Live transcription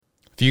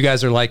If you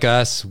guys are like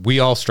us, we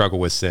all struggle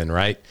with sin,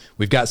 right?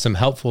 We've got some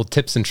helpful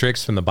tips and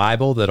tricks from the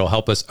Bible that'll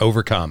help us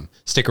overcome.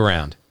 Stick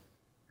around.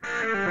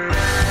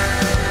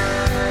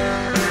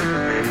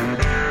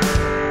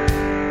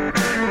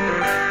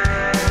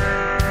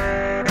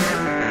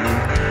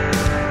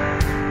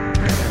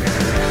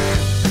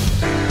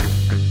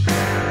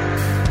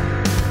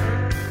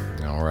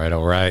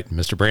 All right.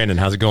 Mr. Brandon,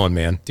 how's it going,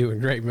 man? Doing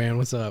great, man.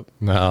 What's up?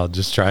 Well,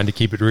 just trying to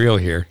keep it real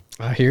here.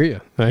 I hear you.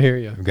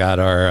 We've got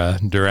our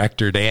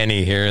director,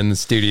 Danny, here in the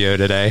studio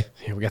today.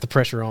 Yeah, we got the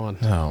pressure on.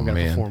 Oh, we got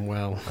man. to perform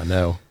well. I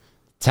know.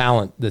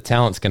 The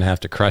talent's going to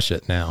have to crush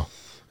it now.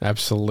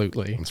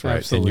 Absolutely. That's right.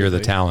 Absolutely. And you're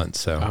the talent,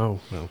 so. Oh,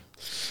 well.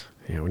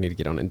 Yeah, we need to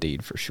get on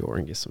Indeed for sure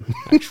and get some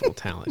actual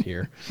talent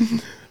here.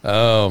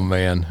 Oh,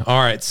 man. All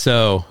right,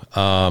 so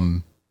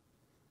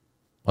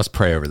let's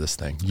pray over this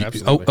thing.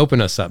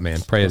 Open us up,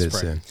 man. Pray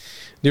Let's it in.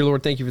 Dear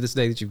Lord, thank you for this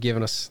day that you've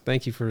given us.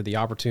 Thank you for the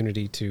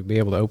opportunity to be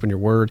able to open your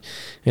word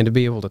and to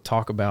be able to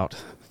talk about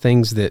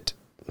things that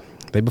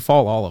they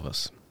befall all of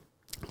us.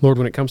 Lord,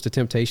 when it comes to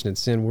temptation and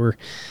sin, we're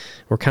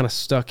kind of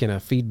stuck in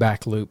a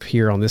feedback loop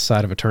here on this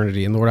side of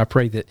eternity. And Lord, I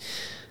pray that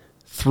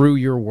through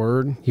your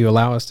word, you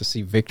allow us to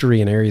see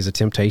victory in areas of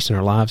temptation in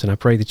our lives. And I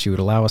pray that you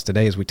would allow us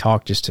today as we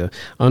talk just to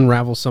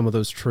unravel some of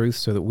those truths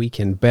so that we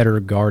can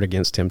better guard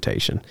against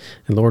temptation.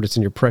 And Lord, it's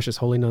in your precious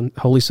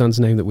holy Son's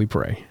name that we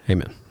pray.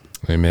 Amen.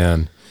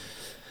 Amen.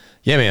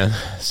 Yeah, man.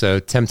 So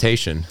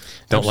temptation.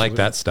 Don't Absolutely. like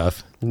that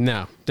stuff.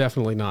 No,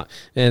 definitely not.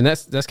 And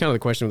that's kind of the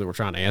question that we're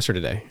trying to answer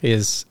today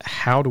is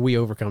how do we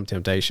overcome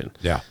temptation?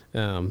 Yeah.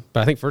 But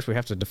I think first we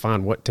have to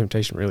define what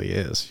temptation really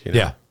is. You know?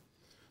 Yeah.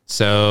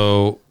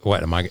 So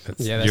what am I?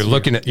 Yeah, you're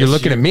looking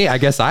at me. I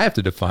guess I have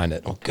to define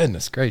it. Oh,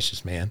 goodness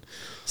gracious, man.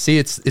 See,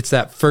 it's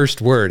that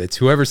first word. It's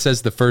whoever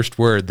says the first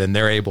word, then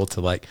they're able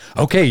to like,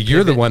 okay,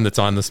 you're the one that's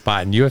on the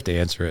spot and you have to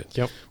answer it.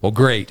 Yep. Well,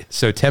 great.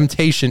 So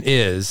temptation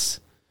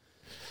is,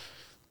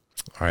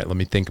 all right, let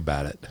me think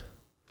about it.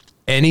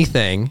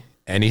 Anything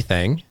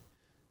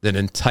that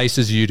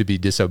entices you to be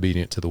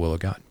disobedient to the will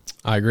of God.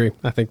 I agree.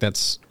 I think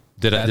that's...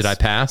 Did I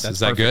pass? Is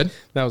that perfect. good?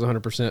 That was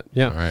 100%.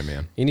 Yeah. All right,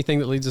 man. Anything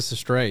that leads us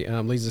astray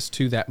leads us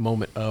to that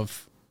moment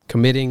of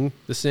committing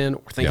the sin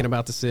or thinking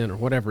about the sin or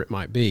whatever it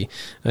might be.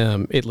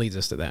 It leads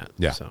us to that.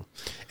 Yeah. So.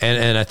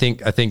 And I think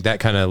that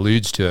kind of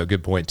alludes to a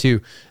good point too.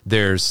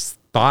 There's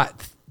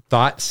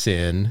thought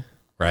sin,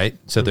 right?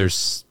 So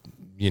there's,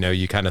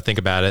 you kind of think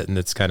about it and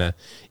it's kind of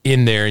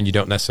in there and you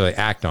don't necessarily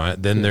act on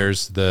it. Then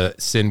there's the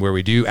sin where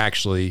we do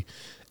actually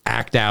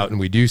act out and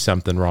we do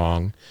something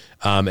wrong.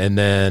 And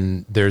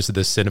then there's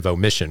the sin of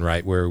omission,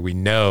 right? Where we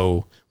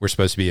know we're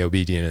supposed to be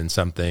obedient in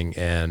something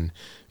and,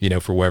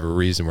 for whatever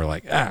reason, we're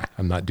like,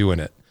 I'm not doing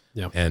it.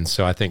 Yeah. And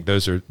so I think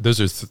those are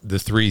the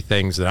three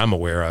things that I'm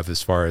aware of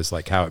as far as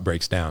like how it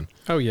breaks down.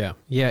 Oh yeah.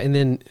 Yeah. And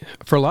then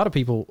for a lot of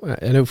people,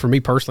 I know for me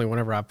personally,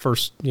 whenever I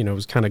first,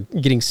 was kind of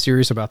getting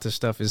serious about this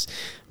stuff is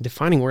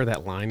defining where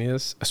that line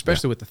is,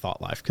 especially with the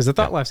thought life. Because the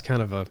thought life's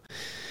kind of a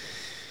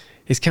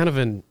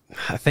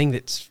thing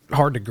that's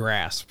hard to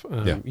grasp.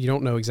 You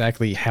don't know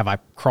exactly, have I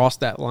crossed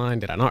that line?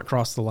 Did I not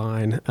cross the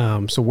line?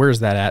 So where's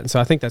that at? And so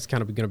I think that's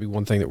kind of going to be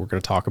one thing that we're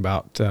going to talk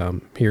about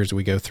here as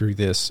we go through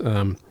this.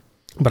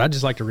 But I'd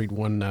just like to read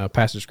one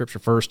passage of scripture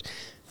first.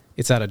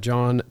 It's out of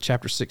John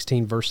chapter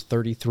 16, verse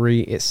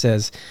 33. It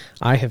says,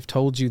 I have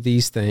told you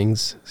these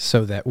things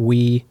so that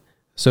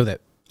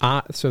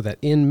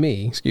in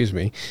me,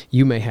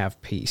 you may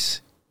have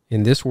peace.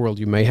 In this world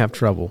you may have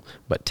trouble,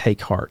 but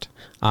take heart.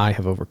 I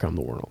have overcome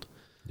the world.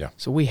 Yeah.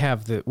 So we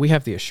have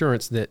the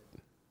assurance that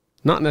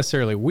not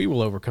necessarily we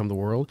will overcome the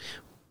world.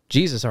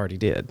 Jesus already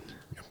did,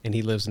 and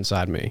he lives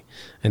inside me.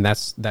 And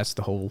that's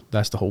the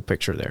whole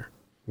picture there.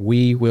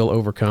 We will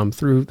overcome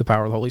through the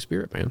power of the Holy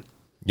Spirit, man.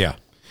 Yeah.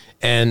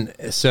 And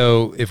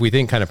so if we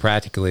think kind of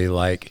practically,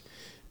 like,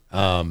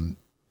 as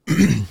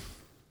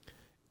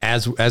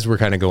we're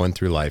kind of going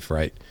through life,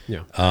 right?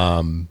 Yeah.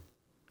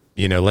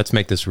 Let's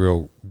make this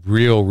real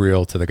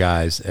to the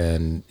guys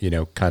and,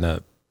 kind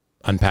of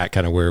unpack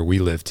kind of where we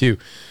live too.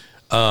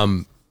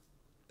 The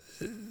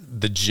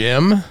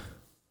gym,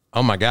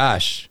 oh my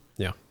gosh.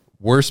 Yeah.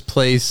 Worst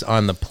place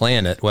on the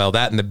planet. Well,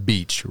 that and the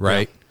beach,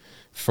 right? Yeah.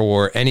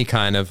 For any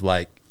kind of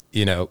like,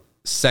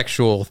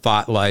 sexual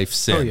thought life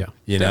sin, oh,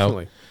 yeah.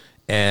 Definitely.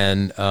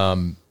 And,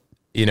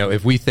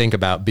 if we think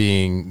about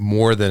being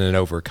more than an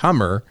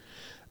overcomer,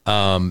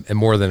 and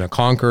more than a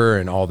conqueror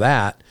and all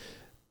that,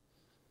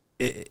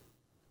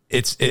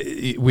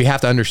 we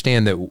have to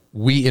understand that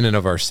we in and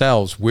of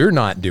ourselves, we're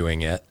not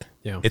doing it.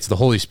 Yeah. It's the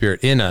Holy Spirit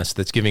in us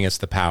that's giving us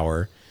the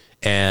power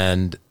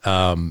and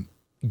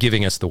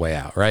giving us the way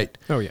out, right?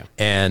 Oh, yeah.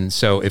 And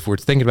so if we're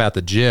thinking about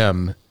the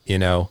gym,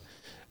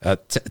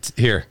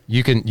 here,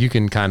 you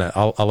can kind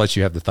of, I'll let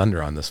you have the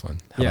thunder on this one.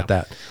 How about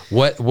that?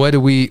 What are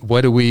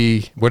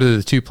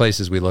the two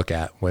places we look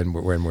at when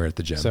we're at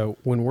the gym? So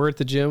when we're at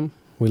the gym,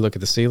 we look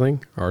at the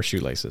ceiling or our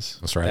shoelaces.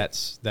 That's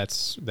right.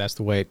 That's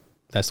the way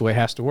That's the way it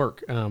has to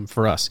work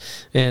for us.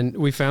 And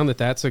we found that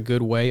that's a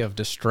good way of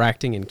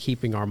distracting and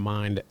keeping our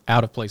mind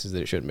out of places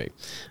that it shouldn't be.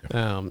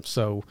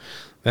 So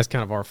that's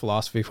kind of our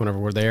philosophy whenever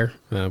we're there,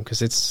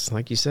 because it's,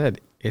 like you said,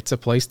 it's a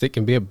place that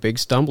can be a big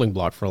stumbling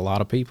block for a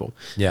lot of people.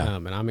 Yeah.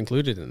 And I'm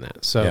included in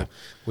that. So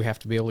we have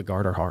to be able to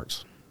guard our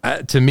hearts.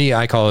 To me,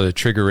 I call it a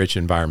trigger-rich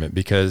environment,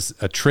 because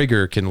a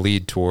trigger can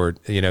lead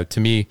toward, to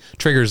me,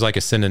 trigger is like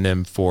a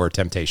synonym for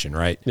temptation,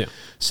 right? Yeah.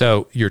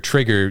 So your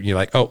trigger, you're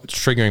like, oh, it's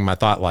triggering my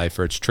thought life,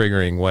 or it's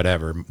triggering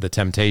whatever, the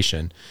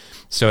temptation.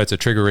 So it's a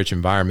trigger-rich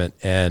environment.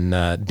 And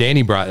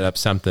Danny brought up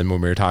something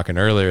when we were talking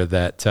earlier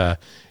that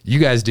you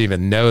guys didn't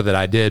even know that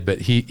I did,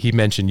 but he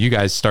mentioned you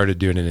guys started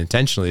doing it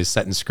intentionally, is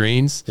setting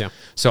screens. Yeah.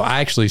 So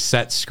I actually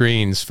set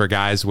screens for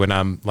guys when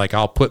I'm like,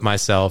 I'll put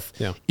myself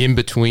in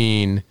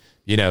between.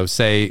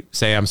 Say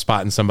I'm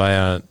spotting somebody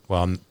on,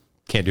 well,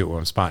 can't do it when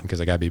I'm spotting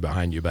because I got to be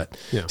behind you, but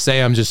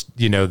say I'm just,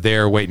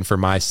 there waiting for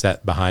my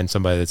set behind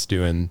somebody that's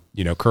doing,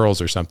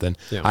 curls or something.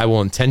 Yeah. I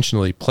will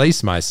intentionally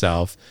place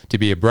myself to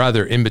be a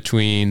brother in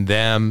between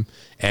them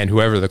and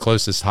whoever the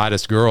closest,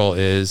 hottest girl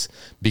is,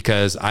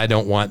 because I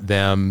don't want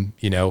them,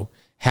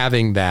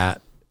 having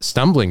that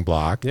stumbling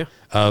block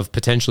of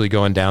potentially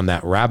going down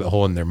that rabbit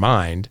hole in their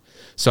mind.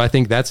 So I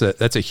think that's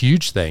a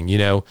huge thing.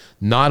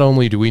 Not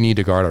only do we need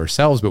to guard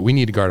ourselves, but we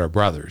need to guard our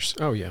brothers.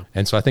 Oh yeah.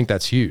 And so I think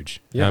that's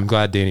huge. Yeah. I'm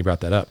glad Danny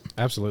brought that up.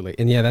 Absolutely.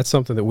 And that's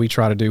something that we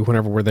try to do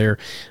whenever we're there.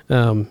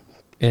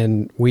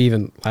 And we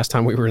even, last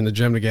time we were in the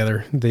gym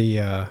together,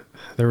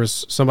 there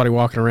was somebody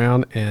walking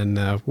around,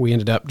 and we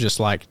ended up just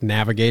like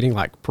navigating,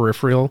 like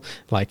peripheral,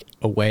 like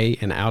away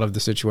and out of the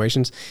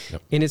situations.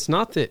 Yep. And it's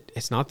not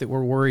that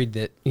we're worried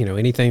that,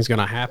 anything's going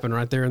to happen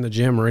right there in the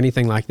gym or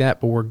anything like that,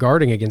 but we're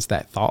guarding against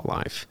that thought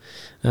life,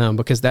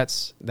 because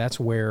that's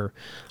where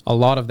a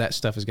lot of that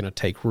stuff is going to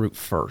take root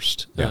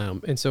first. Yeah.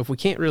 And so if we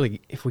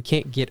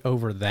can't get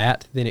over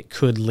that, then it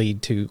could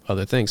lead to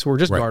other things. So we're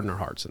just guarding our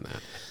hearts in that.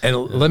 And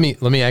let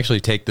me actually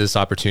take this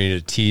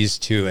opportunity to tease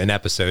to an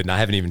episode, and I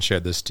haven't even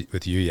shared this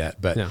with you yet,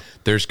 but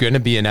there's going to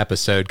be an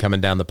episode coming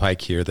down the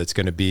pike here that's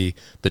going to be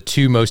the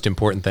two most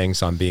important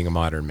things on being a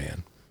modern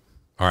man.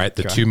 All right,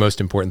 the two most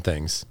important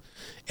things.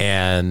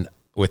 And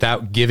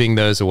without giving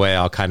those away,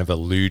 I'll kind of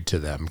allude to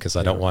them because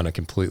I don't want to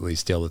completely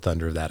steal the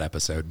thunder of that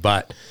episode.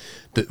 But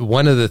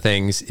one of the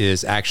things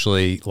is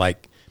actually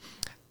like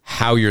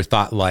how your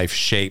thought life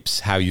shapes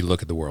how you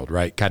look at the world,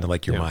 right? Kind of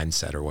like your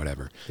mindset or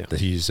whatever. Yeah.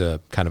 To use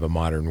a kind of a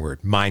modern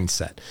word,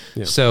 mindset.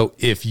 Yeah. So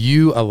if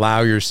you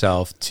allow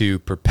yourself to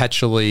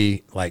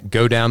perpetually like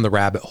go down the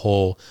rabbit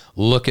hole,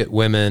 look at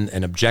women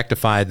and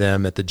objectify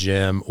them at the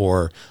gym,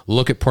 or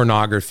look at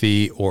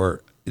pornography,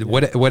 or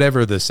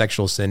whatever the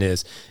sexual sin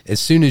is, as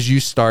soon as you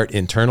start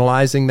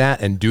internalizing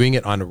that and doing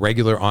it on a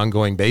regular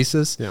ongoing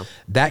basis,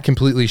 that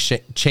completely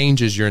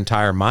changes your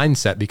entire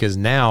mindset, because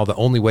now the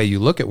only way you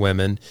look at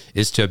women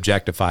is to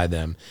objectify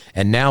them.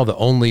 And now the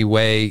only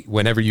way,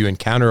 whenever you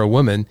encounter a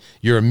woman,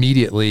 you're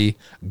immediately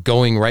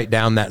going right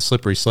down that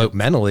slippery slope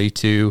mentally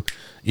to,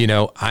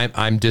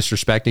 I'm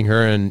disrespecting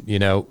her and,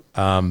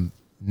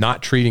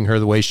 not treating her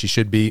the way she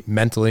should be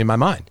mentally in my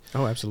mind.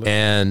 Oh, absolutely.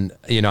 And,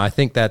 I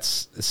think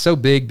that's so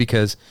big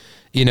because,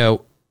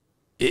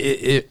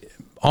 it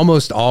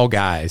almost all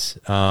guys,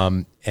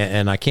 and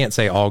I can't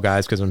say all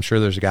guys because I'm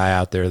sure there's a guy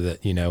out there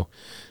that,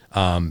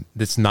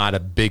 that's not a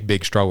big,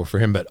 big struggle for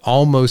him, but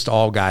almost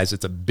all guys,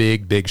 it's a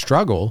big, big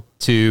struggle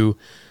to,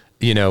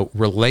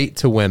 relate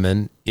to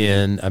women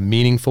in a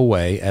meaningful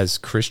way as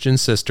Christian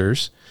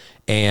sisters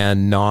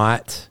and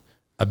not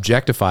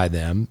objectify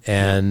them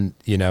and,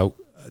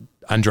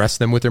 undress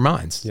them with their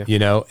minds,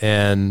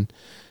 and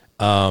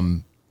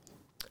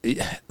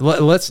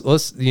let's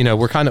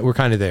we're kind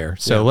of there.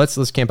 So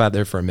let's camp out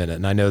there for a minute.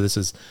 And I know this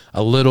is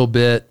a little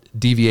bit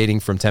deviating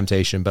from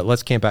temptation, but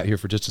let's camp out here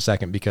for just a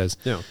second because,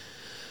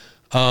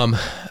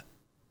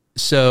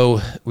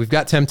 so we've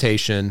got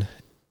temptation.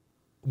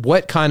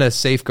 What kind of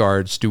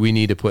safeguards do we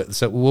need to put?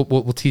 So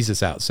we'll tease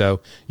this out.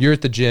 So you're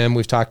at the gym.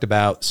 We've talked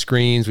about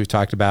screens. We've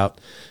talked about,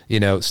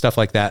 stuff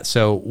like that.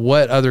 So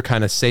what other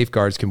kind of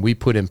safeguards can we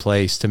put in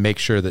place to make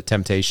sure that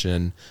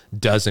temptation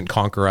doesn't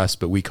conquer us,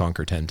 but we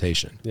conquer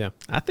temptation? Yeah.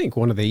 I think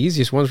one of the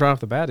easiest ones right off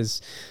the bat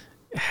is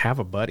have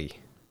a buddy.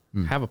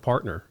 Have a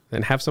partner,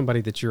 and have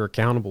somebody that you're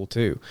accountable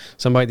to,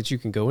 somebody that you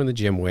can go in the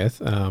gym with.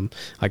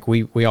 Like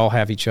we all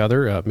have each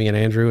other, me and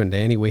Andrew and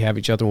Danny, we have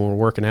each other when we're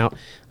working out,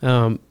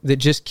 that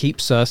just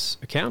keeps us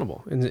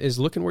accountable and is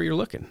looking where you're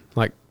looking,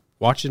 like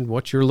watching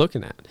what you're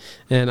looking at.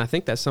 And I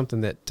think that's something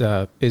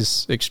that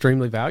is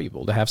extremely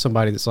valuable, to have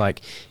somebody that's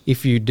like,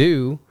 if you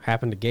do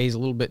happen to gaze a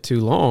little bit too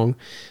long,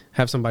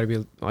 have somebody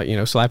be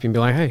like, slap you and be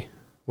like, hey,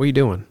 what are you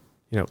doing?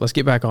 Let's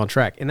get back on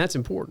track. And that's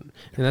important.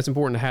 And that's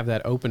important to have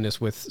that openness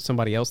with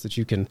somebody else that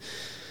you can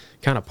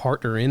kind of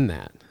partner in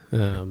that.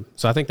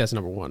 So I think that's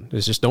number one,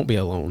 is just don't be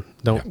alone.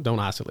 Don't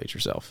isolate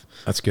yourself.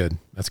 That's good.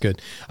 That's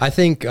good. I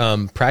think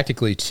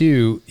practically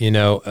too,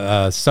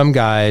 some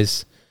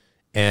guys,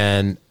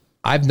 and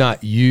I've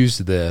not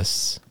used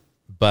this,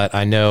 but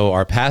I know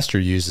our pastor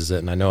uses it,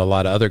 and I know a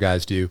lot of other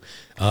guys do,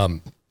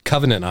 come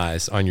covenant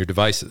eyes on your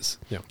devices.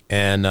 Yeah.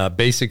 And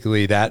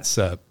basically that's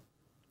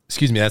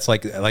that's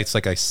like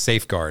a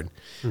safeguard.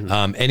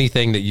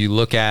 Anything that you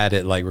look at,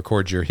 it like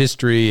records your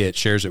history, it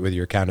shares it with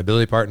your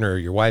accountability partner or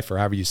your wife or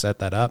however you set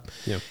that up.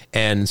 Yeah.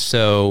 And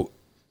so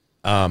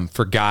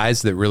for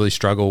guys that really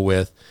struggle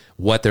with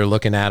what they're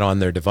looking at on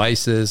their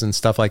devices and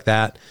stuff like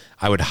that,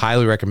 I would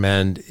highly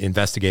recommend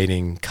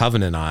investigating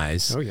Covenant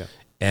Eyes. Oh, yeah.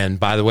 And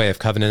by the way, if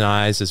Covenant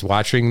Eyes is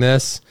watching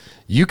this,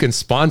 you can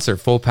sponsor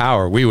Full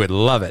Power. We would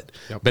love it.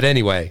 Yep. But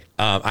anyway,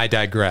 I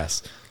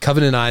digress.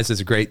 Covenant Eyes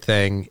is a great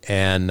thing.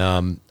 And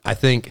I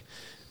think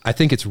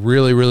it's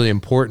really, really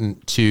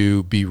important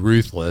to be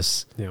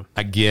ruthless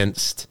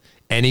against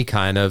any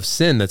kind of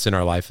sin that's in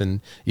our life.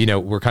 And,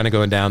 we're kind of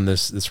going down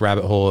this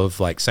rabbit hole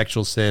of like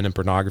sexual sin and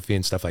pornography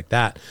and stuff like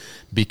that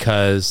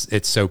because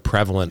it's so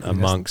prevalent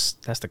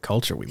amongst. That's the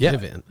culture we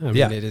live in. I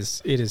mean, it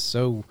is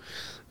so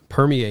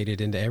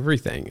permeated into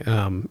everything.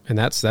 And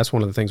that's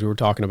one of the things we were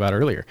talking about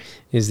earlier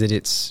is that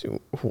it's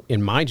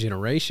in my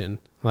generation,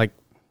 like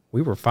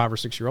we were 5 or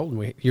 6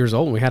 years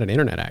old and we had an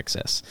internet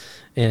access,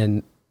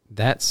 and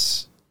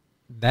that's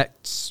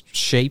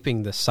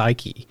shaping the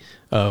psyche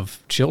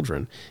of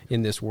children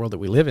in this world that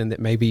we live in that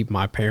maybe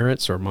my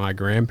parents or my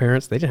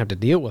grandparents, they didn't have to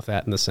deal with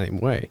that in the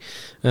same way.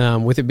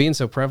 With it being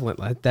so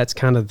prevalent, that's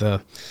kind of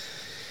the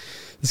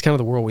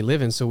world we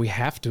live in. So we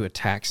have to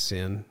attack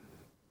sin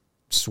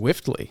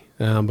swiftly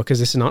because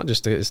it's not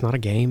it's not a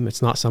game.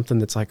 It's not something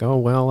that's like, oh,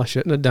 well, I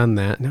shouldn't have done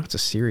that. No, it's a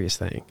serious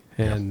thing.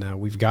 And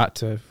we've got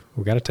to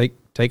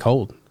take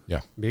hold.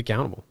 Yeah. Be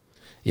accountable.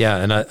 Yeah,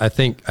 and I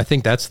think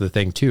that's the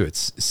thing too.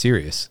 It's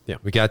serious. Yeah,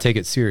 we got to take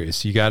it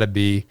serious. You got to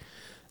be.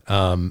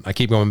 I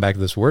keep going back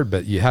to this word,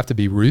 but you have to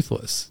be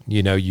ruthless.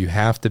 You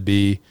have to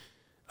be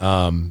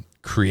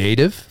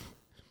creative.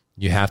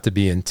 You have to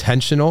be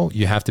intentional.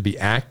 You have to be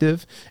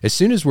active. As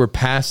soon as we're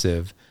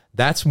passive,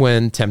 that's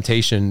when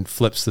temptation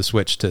flips the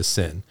switch to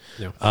sin.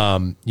 Yeah.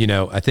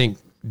 I think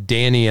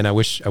Danny, and I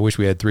wish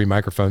we had 3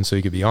 microphones so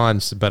he could be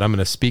on, but I'm going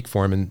to speak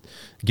for him and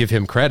give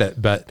him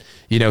credit. But,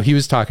 he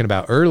was talking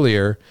about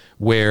earlier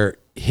where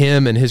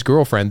him and his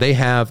girlfriend, they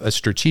have a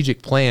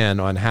strategic plan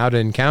on how to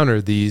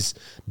encounter these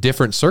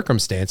different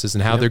circumstances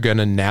and how they're going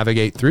to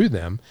navigate through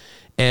them.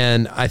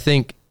 And I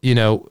think,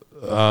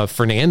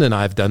 Fernanda and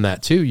I have done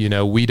that too.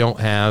 We don't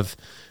have,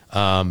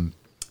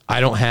 I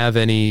don't have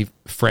any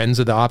friends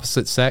of the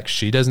opposite sex.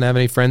 She doesn't have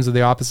any friends of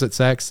the opposite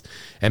sex.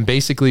 And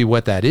basically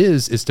what that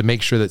is to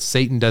make sure that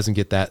Satan doesn't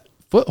get that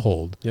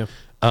foothold. Yeah.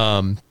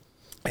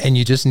 And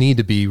you just need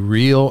to be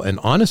real and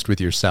honest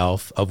with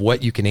yourself of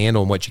what you can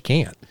handle and what you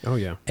can't. Oh,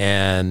 yeah.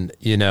 And,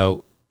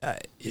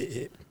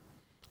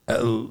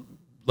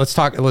 let's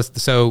talk.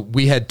 So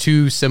we had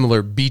 2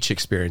 similar beach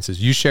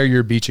experiences. You share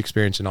your beach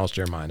experience and I'll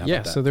share mine. How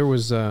about that? So there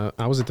was, I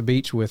was at the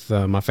beach with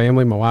my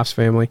family, my wife's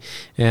family,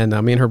 and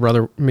me and her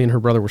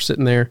brother were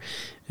sitting there,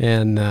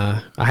 and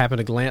I happened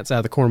to glance out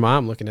of the corner of my eye.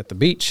 I'm looking at the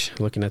beach,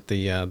 looking at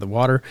the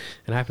water,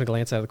 and I happened to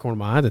glance out of the corner of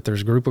my eye that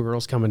there's a group of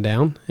girls coming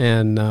down,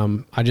 and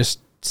I just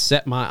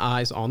set my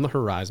eyes on the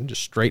horizon,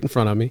 just straight in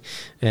front of me,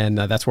 and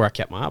that's where I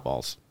kept my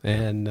eyeballs.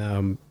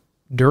 And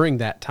during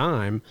that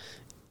time,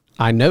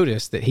 I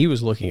noticed that he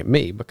was looking at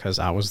me because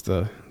I was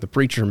the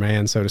preacher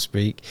man, so to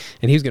speak,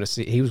 and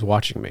he was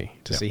watching me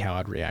to see how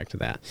I'd react to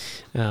that.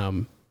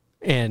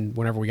 And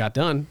whenever we got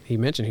done, he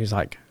mentioned, he was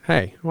like,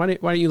 "Hey, why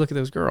don't you look at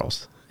those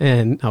girls?"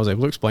 And I was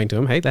able to explain to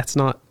him, "Hey, that's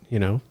not,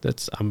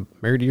 I'm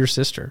married to your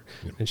sister,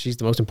 and she's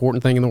the most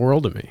important thing in the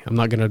world to me. I'm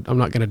not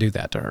gonna do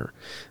that to her."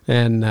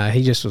 And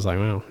he just was like,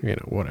 "Well,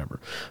 whatever."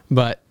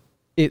 But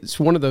it's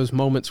one of those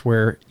moments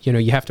where,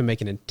 you have to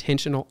make an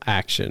intentional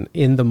action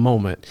in the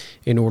moment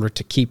in order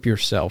to keep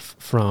yourself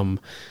from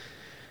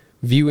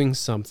viewing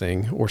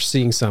something or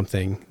seeing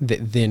something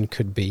that then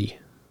could be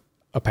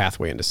a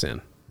pathway into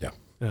sin.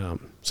 Yeah.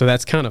 So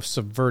that's kind of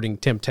subverting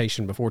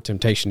temptation before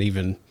temptation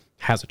even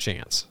has a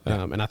chance.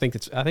 Yeah. And I think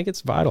it's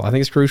vital. I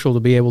think it's crucial to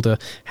be able to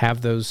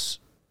have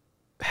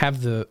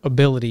the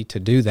ability to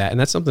do that. And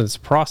that's something that's a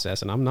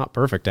process, and I'm not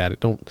perfect at it.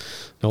 Don't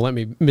let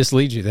me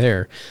mislead you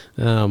there.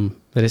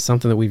 But it's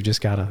something that we've just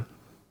got to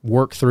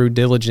work through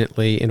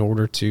diligently in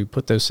order to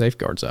put those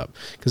safeguards up.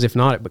 Because if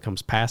not, it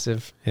becomes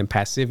passive, and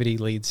passivity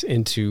leads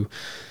into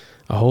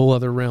a whole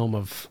other realm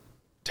of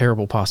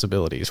terrible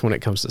possibilities when it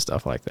comes to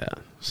stuff like that.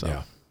 So,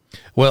 yeah.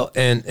 Well,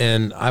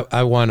 and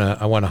I want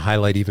to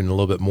highlight even a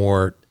little bit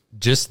more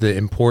just the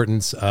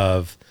importance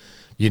of,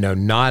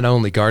 not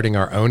only guarding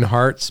our own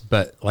hearts,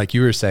 but like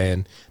you were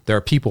saying, there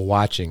are people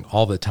watching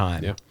all the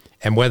time. Yeah.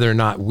 And whether or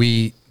not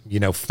we,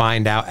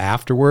 find out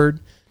afterward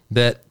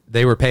that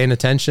they were paying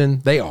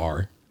attention,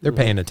 they're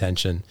paying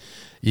attention,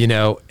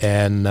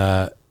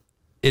 and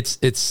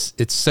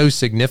it's so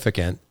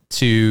significant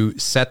to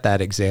set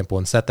that example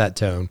and set that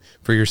tone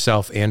for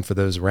yourself and for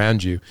those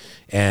around you.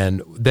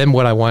 And then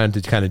what I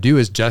wanted to kind of do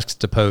is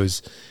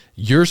juxtapose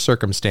your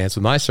circumstance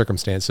with my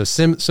circumstance. So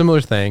similar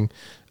thing,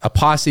 a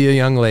posse of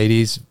young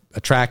ladies,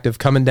 attractive,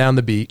 coming down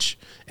the beach,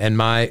 and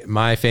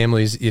my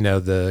family's,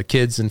 the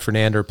kids and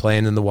Fernanda are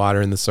playing in the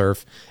water in the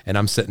surf, and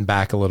I'm sitting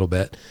back a little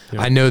bit.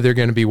 Yeah. I know they're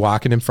going to be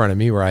walking in front of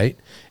me, right?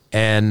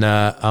 And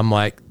I'm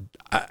like,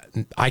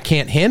 I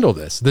can't handle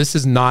this. This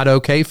is not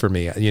okay for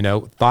me.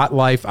 Thought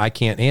life, I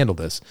can't handle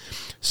this.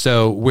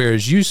 So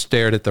whereas you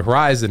stared at the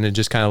horizon and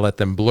just kind of let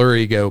them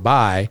blurry go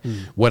by,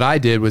 what I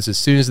did was as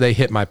soon as they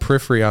hit my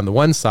periphery on the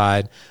one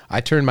side,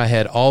 I turned my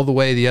head all the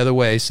way the other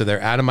way so they're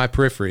out of my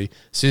periphery.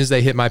 As soon as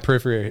they hit my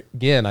periphery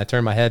again, I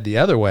turned my head the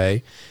other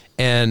way.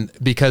 And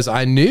because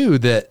I knew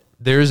that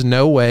there's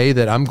no way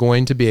that I'm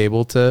going to be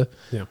able to,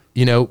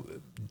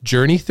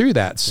 journey through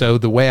that. So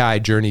the way I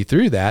journey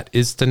through that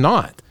is to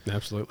not.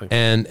 Absolutely.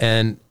 And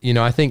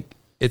I think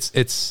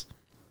it's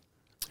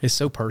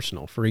so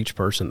personal for each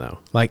person though.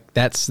 Like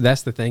that's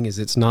the thing is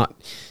it's not,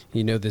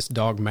 this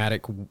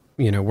dogmatic,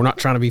 we're not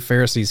trying to be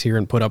Pharisees here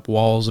and put up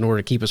walls in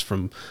order to keep us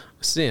from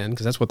sin,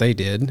 because that's what they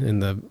did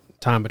in the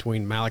time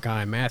between Malachi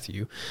and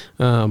Matthew.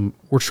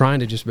 We're trying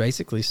to just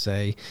basically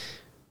say,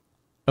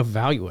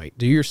 evaluate,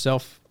 do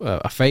yourself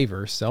a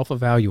favor,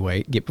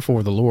 self-evaluate, get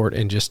before the Lord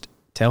and just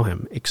tell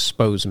him,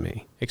 expose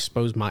me,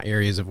 expose my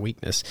areas of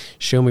weakness,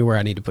 show me where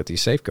I need to put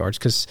these safeguards,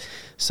 because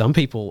some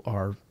people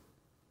are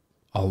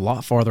a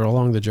lot farther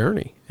along the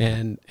journey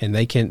and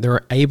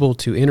they're able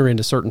to enter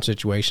into certain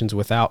situations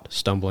without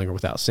stumbling or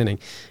without sinning.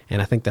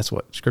 And I think that's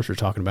what Scripture is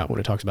talking about when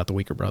it talks about the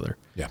weaker brother.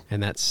 Yeah.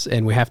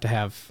 And we have to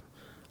have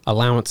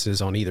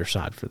allowances on either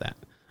side for that.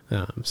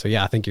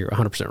 I think you're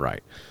 100%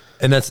 right.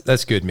 And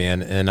that's good,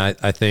 man. And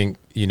I think,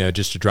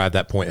 just to drive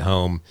that point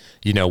home,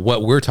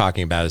 what we're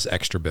talking about is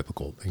extra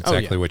biblical,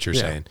 exactly what you're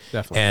saying.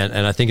 Definitely.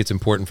 And I think it's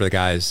important for the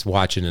guys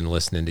watching and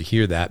listening to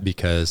hear that,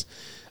 because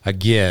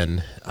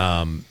again,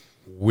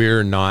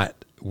 we're not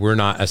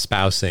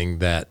espousing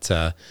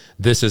that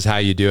this is how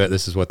you do it.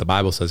 This is what the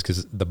Bible says,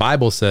 because the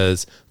Bible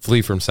says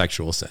flee from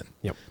sexual sin.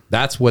 Yep.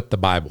 That's what the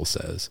Bible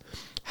says.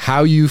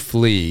 How you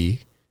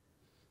flee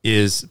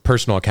is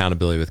personal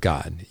accountability with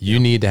God. You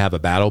need to have a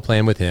battle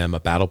plan with him, a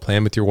battle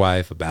plan with your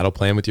wife, a battle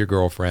plan with your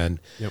girlfriend,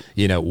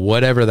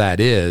 whatever that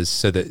is,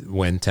 so that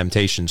when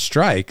temptation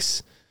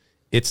strikes,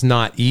 it's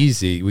not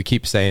easy. We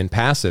keep saying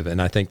passive,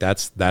 and I think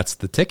that's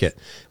the ticket.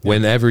 Yep.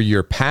 Whenever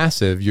you're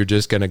passive, you're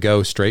just going to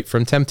go straight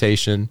from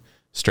temptation,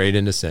 straight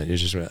into sin. You're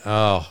just,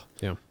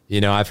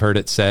 I've heard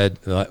it said,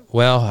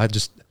 well, I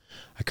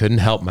couldn't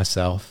help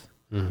myself.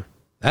 Mm.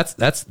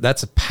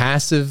 That's a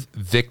passive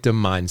victim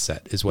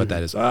mindset is what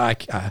that is. I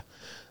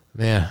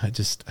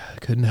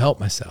couldn't help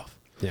myself.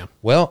 Yeah.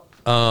 Well,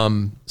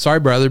 sorry,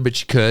 brother, but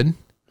you could.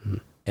 Mm-hmm.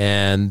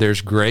 And there's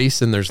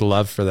grace and there's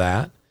love for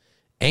that.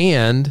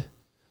 And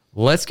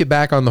let's get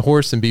back on the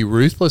horse and be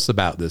ruthless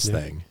about this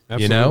thing.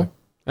 Absolutely.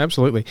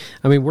 Absolutely.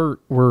 I mean,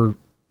 we're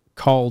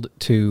called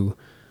to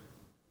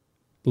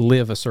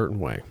live a certain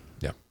way.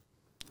 Yeah.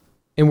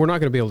 And we're not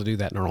going to be able to do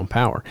that in our own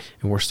power.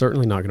 And we're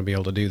certainly not going to be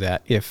able to do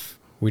that if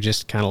we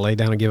just kind of lay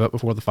down and give up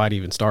before the fight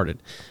even started.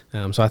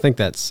 So I think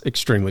that's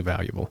extremely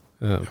valuable,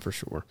 for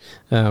sure.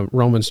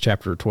 Romans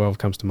chapter 12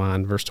 comes to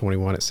mind, verse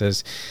 21. It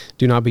says,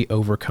 do not be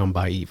overcome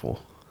by evil,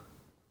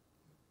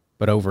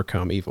 but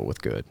overcome evil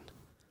with good.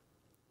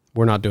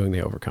 We're not doing the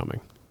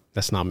overcoming.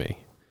 That's not me.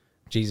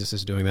 Jesus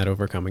is doing that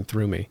overcoming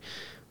through me.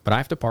 But I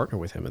have to partner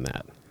with him in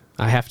that.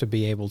 I have to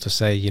be able to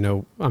say, he's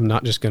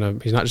not just going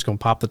to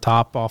pop the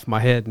top off my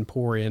head and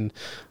pour in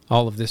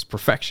all of this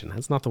perfection.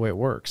 That's not the way it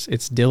works.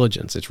 It's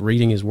diligence. It's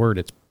reading his word.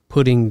 It's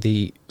putting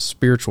the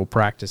spiritual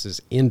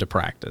practices into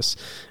practice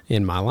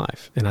in my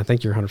life. And I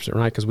think you're 100%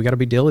 right, because we got to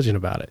be diligent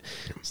about it.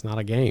 It's not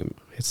a game.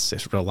 It's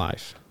real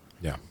life.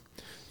 Yeah.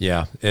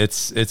 Yeah.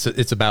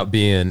 It's about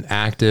being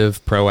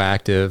active,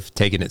 proactive,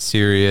 taking it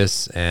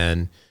serious,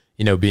 and,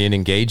 being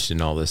engaged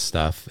in all this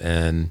stuff.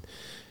 And,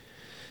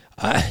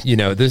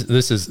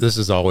 this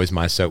is always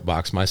my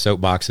soapbox. My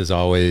soapbox is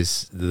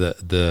always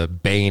the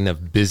bane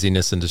of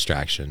busyness and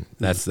distraction.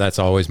 That's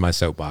always my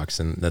soapbox,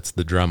 and that's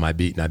the drum I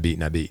beat and I beat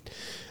and I beat.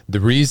 The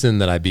reason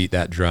that I beat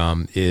that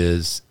drum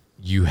is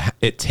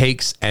it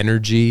takes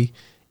energy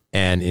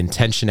and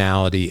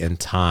intentionality and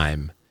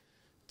time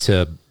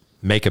to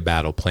make a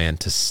battle plan,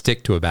 to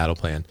stick to a battle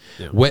plan.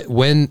 Yeah.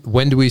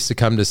 When do we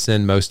succumb to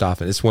sin most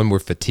often? It's when we're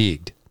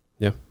fatigued.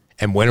 Yeah.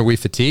 And when are we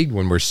fatigued?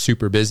 When we're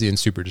super busy and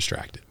super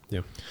distracted.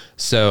 Yeah.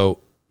 So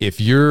if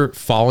you're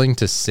falling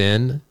to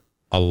sin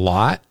a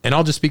lot, and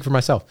I'll just speak for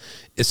myself.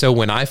 So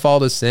when I fall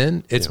to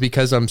sin, it's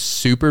because I'm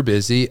super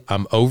busy,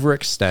 I'm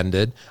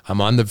overextended, I'm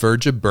on the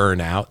verge of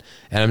burnout,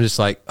 and I'm just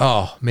like,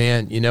 oh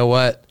man, you know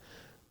what?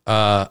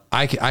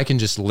 I can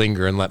just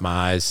linger and let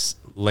my eyes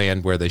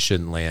land where they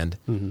shouldn't land.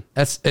 Mm-hmm.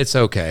 It's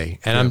okay.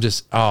 And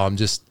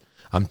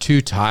I'm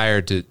too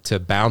tired to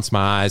bounce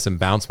my eyes and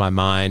bounce my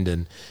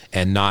mind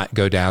and not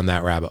go down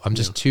that rabbit. I'm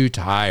just too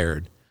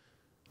tired.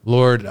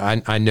 Lord,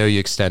 I know you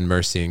extend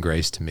mercy and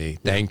grace to me.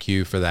 Thank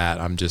you for that.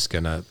 I'm just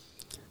going to.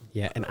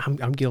 Yeah, and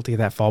I'm guilty of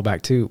that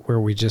fallback too, where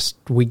we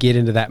get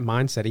into that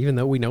mindset, even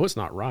though we know it's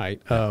not right,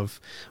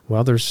 of,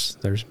 well, there's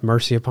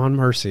mercy upon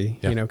mercy,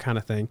 kind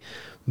of thing.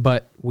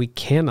 But we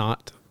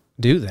cannot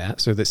do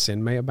that so that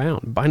sin may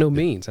abound. By no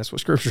means. That's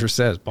what Scripture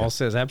says. Paul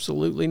says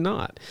absolutely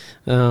not.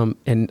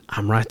 And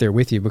I'm right there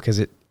with you, because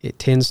it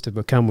tends to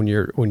become when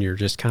you're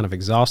just kind of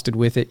exhausted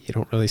with it, you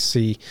don't really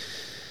see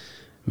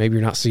maybe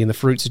you're not seeing the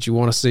fruits that you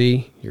want to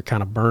see, you're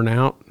kind of burnt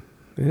out,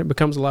 and it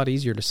becomes a lot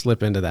easier to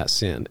slip into that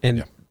sin.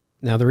 And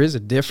now there is a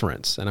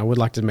difference, and I would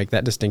like to make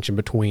that distinction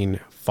between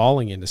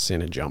falling into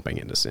sin and jumping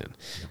into sin.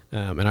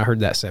 And I heard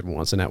that said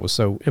once, and that was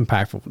so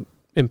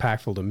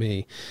impactful to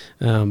me,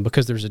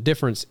 because there's a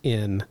difference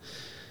in,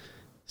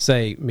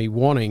 say, me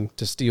wanting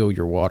to steal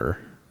your water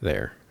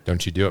there.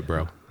 Don't you do it,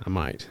 bro. I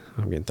might.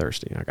 I'm getting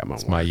thirsty. I got my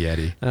water. My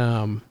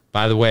Yeti.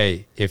 By the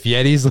way, if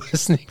Yeti's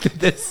listening to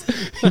this,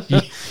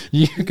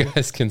 you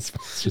guys can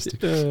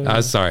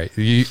sponsor. Sorry.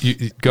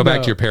 You go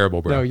back to your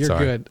parable, bro. No, you're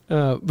sorry. good.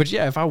 But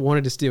yeah, if I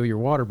wanted to steal your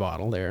water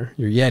bottle there,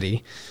 your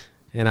Yeti,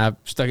 and I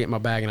stuck it in my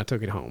bag and I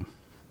took it home,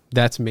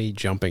 that's me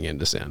jumping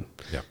into sin.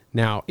 Yeah.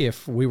 Now,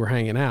 if we were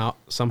hanging out,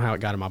 somehow it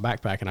got in my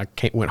backpack and I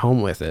went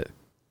home with it,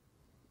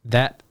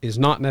 that is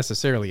not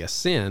necessarily a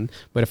sin,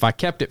 but if I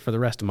kept it for the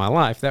rest of my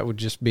life, that would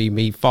just be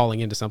me falling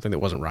into something that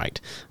wasn't right.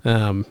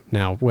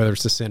 Now, whether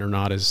it's a sin or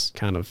not is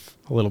kind of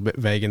a little bit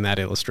vague in that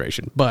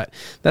illustration, but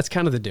that's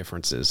kind of the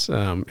differences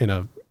in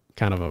a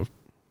kind of a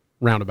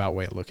roundabout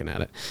way of looking at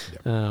it.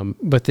 Yep.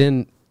 But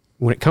then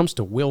when it comes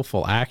to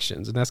willful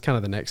actions, and that's kind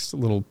of the next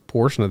little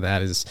portion of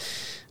that, is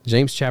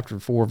James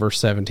chapter 4, verse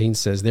 17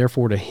 says,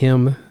 "Therefore to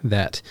him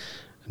that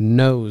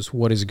knows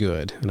what is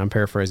good," and I'm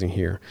paraphrasing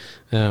here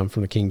from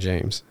the King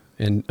James,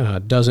 and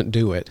doesn't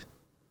do it,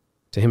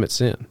 to him it's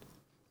sin.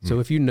 So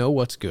if you know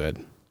what's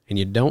good and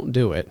you don't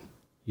do it,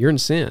 you're in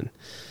sin.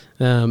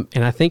 And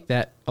I think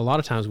that a lot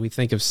of times we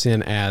think of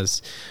sin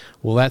as,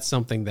 well, that's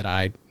something that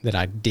I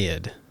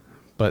did.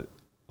 But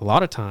a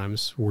lot of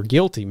times we're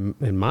guilty,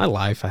 in my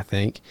life, I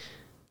think,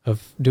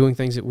 of doing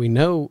things that we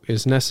know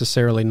is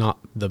necessarily not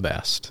the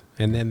best.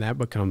 And then that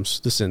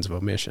becomes the sins of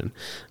omission.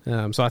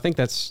 So I think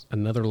that's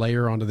another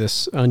layer onto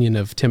this onion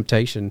of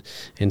temptation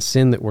and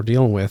sin that we're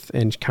dealing with,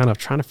 and kind of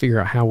trying to figure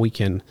out how we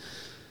can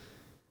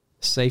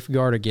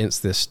safeguard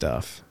against this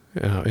stuff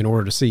in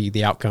order to see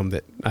the outcome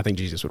that I think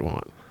Jesus would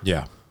want.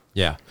 Yeah.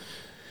 Yeah.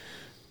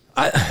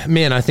 I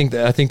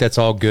think that's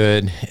all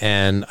good.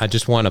 And I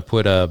just want to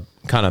put a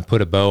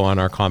bow on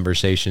our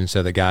conversation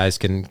so the guys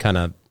can kind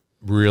of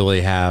really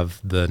have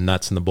the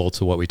nuts and the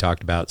bolts of what we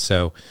talked about.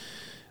 So,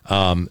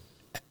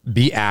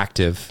 be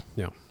active.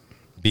 Yeah.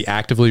 Be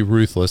actively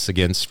ruthless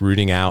against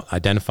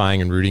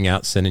identifying and rooting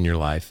out sin in your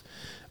life.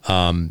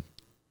 Be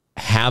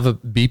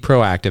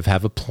proactive,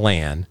 have a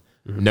plan,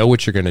 know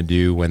what you're going to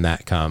do when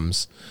that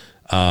comes.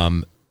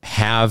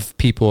 Have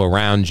people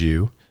around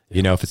you.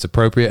 You know, if it's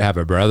appropriate, have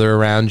a brother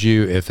around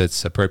you. If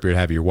it's appropriate,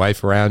 have your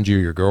wife around you,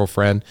 your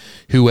girlfriend,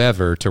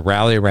 whoever, to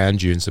rally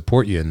around you and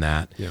support you in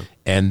that. Yeah.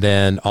 And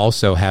then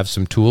also have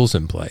some tools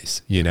in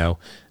place,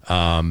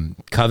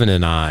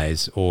 covenant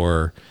eyes,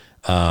 or,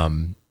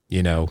 can't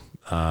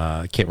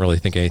really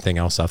think of anything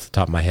else off the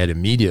top of my head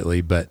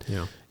immediately, but,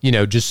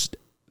 just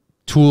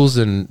tools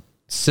and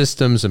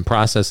systems and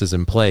processes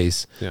in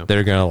place that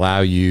are going to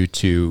allow you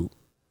to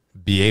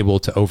be able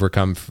to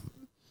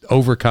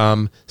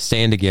overcome,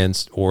 stand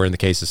against, or in the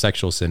case of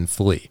sexual sin,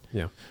 flee.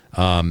 Yeah.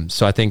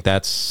 So I think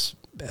that's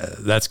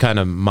kind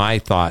of my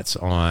thoughts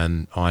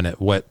on it.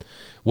 What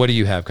do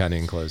you have kind of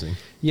in closing?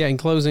 Yeah, in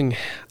closing,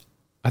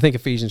 I think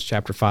Ephesians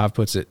chapter 5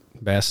 puts it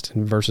best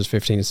in verses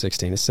 15 and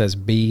 16. It says,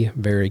 "Be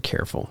very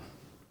careful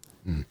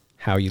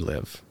how you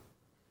live,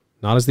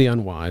 not as the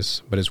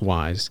unwise, but as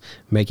wise,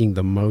 making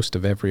the most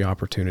of every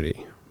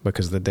opportunity,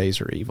 because the days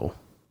are evil."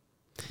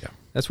 Yeah.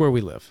 That's where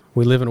we live.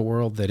 We live in a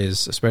world that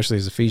is, especially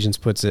as Ephesians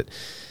puts it,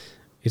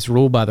 it's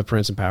ruled by the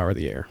prince and power of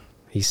the air.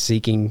 He's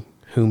seeking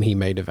whom he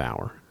may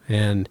devour.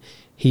 And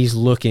he's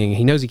looking,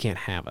 he knows he can't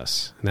have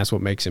us. And that's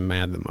what makes him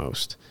mad the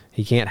most.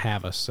 He can't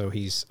have us, so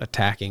he's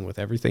attacking with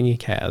everything he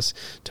has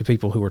to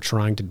people who are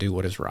trying to do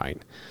what is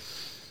right.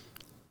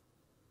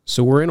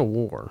 So we're in a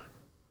war.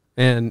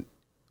 And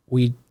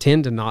we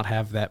tend to not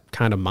have that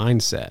kind of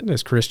mindset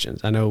as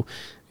Christians. I know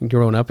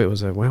growing up, it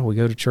was we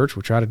go to church,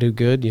 we try to do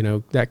good,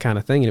 that kind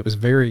of thing. And it was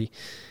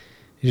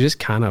just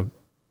kind of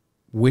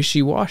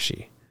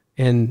wishy-washy.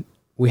 And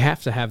we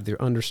have to have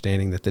the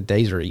understanding that the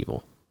days are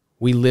evil.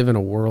 We live in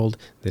a world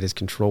that is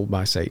controlled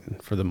by Satan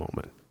for the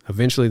moment.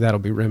 Eventually that'll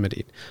be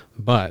remedied.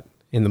 But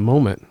in the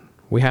moment,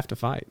 we have to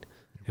fight.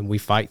 And we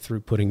fight through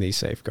putting these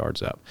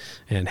safeguards up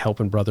and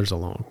helping brothers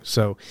along.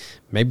 So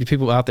maybe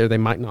people out there, they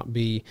might not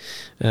be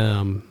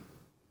dealing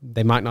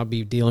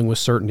with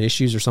certain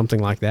issues or something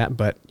like that,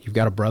 but you've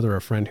got a brother or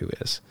a friend who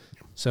is.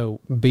 So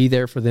be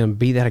there for them,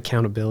 be that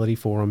accountability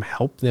for them,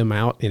 help them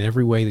out in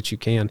every way that you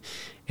can,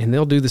 and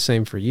they'll do the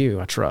same for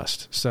you, I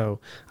trust. So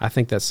I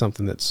think that's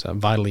something that's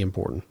vitally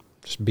important.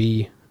 Just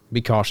be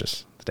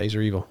cautious. The days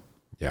are evil.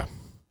 Yeah,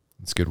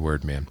 that's a good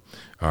word, man.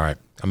 All right,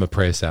 I'm going to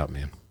pray us out,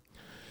 man.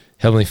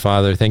 Heavenly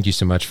Father, thank you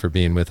so much for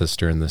being with us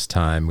during this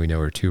time. We know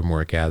where two or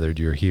more are gathered,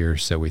 you're here,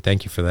 so we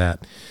thank you for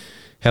that.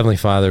 Heavenly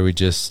Father, we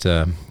just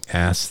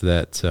ask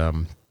that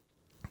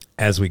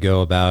as we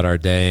go about our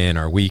day and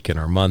our week and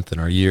our month and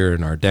our year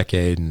and our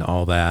decade and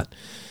all that,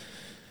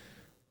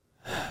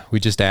 we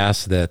just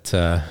ask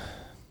that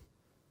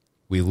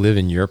we live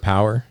in your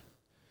power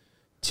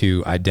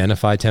to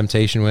identify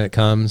temptation when it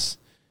comes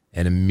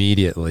and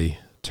immediately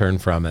turn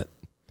from it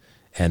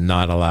and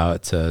not allow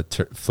it to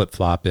flip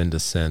flop into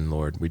sin,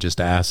 Lord. We just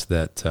ask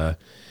that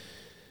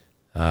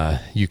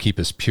you keep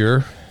us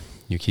pure,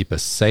 you keep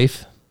us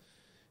safe,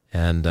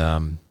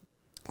 and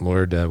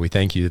Lord, we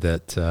thank you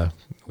that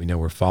we know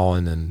we're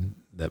fallen, and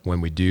that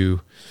when we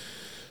do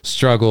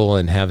struggle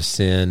and have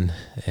sin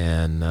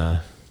and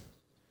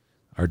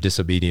are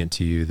disobedient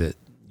to you, that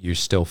you're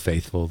still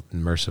faithful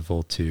and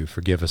merciful to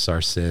forgive us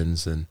our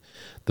sins, and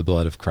the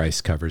blood of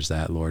Christ covers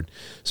that, Lord.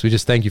 So we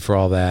just thank you for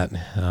all that.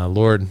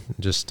 Lord,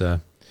 just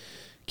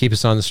keep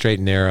us on the straight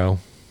and narrow.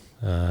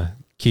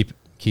 Keep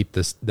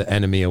the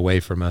enemy away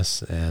from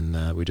us,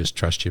 and we just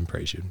trust you and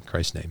praise you. In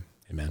Christ's name,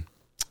 amen.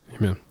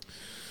 Amen.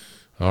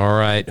 All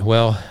right.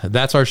 Well,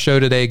 that's our show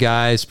today,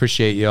 guys.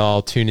 Appreciate you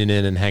all tuning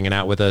in and hanging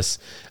out with us.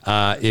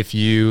 If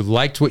you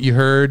liked what you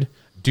heard,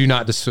 do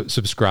not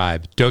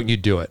subscribe. Don't you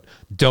do it.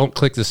 Don't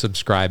click the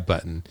subscribe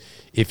button.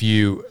 If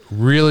you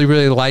really,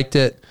 really liked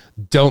it,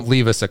 don't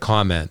leave us a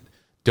comment.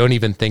 Don't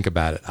even think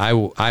about it. I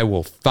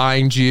will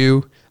find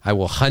you. I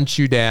will hunt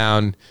you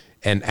down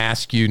and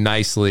ask you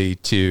nicely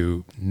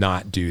to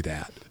not do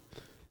that.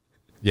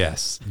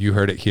 Yes, you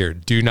heard it here.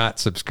 Do not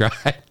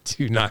subscribe.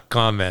 Do not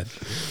comment.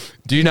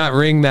 Do not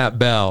ring that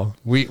bell.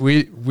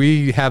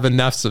 We have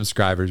enough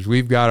subscribers.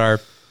 We've got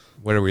our,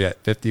 what are we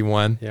at?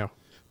 51? Yeah.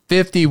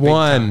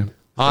 51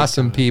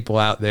 awesome people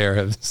out there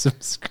have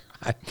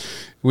subscribed.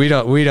 We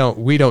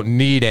don't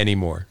need any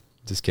more.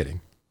 Just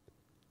kidding.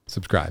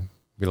 Subscribe.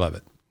 We love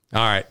it.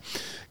 All right.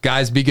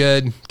 Guys, be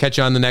good. Catch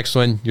you on the next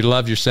one. You're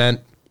loved, you're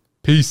sent.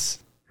 Peace.